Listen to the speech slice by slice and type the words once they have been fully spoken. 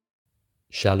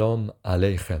Shalom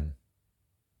Aleichem.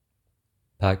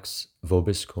 Pax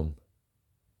Vobiscum.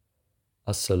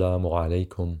 Assalamu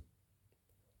alaikum.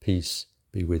 Peace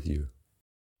be with you.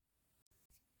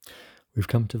 We've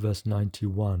come to verse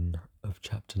 91 of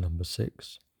chapter number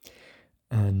 6,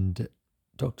 and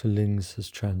Dr. Lings has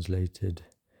translated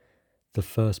the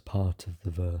first part of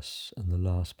the verse and the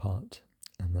last part,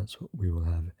 and that's what we will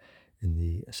have in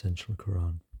the Essential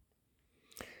Quran.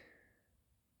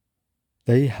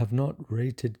 They have not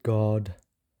rated God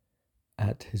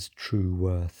at his true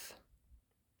worth.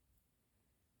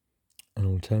 An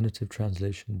alternative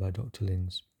translation by Dr.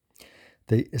 Lings.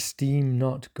 They esteem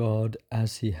not God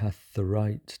as he hath the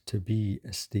right to be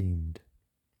esteemed.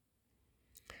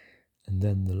 And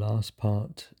then the last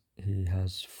part, he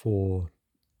has 4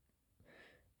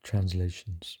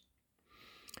 translations.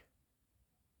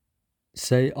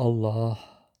 Say Allah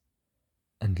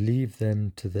and leave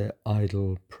them to their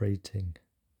idle prating.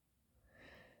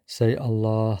 Say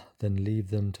Allah, then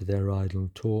leave them to their idle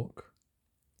talk.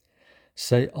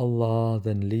 Say Allah,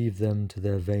 then leave them to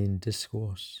their vain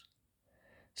discourse.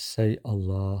 Say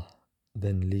Allah,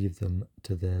 then leave them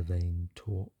to their vain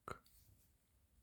talk.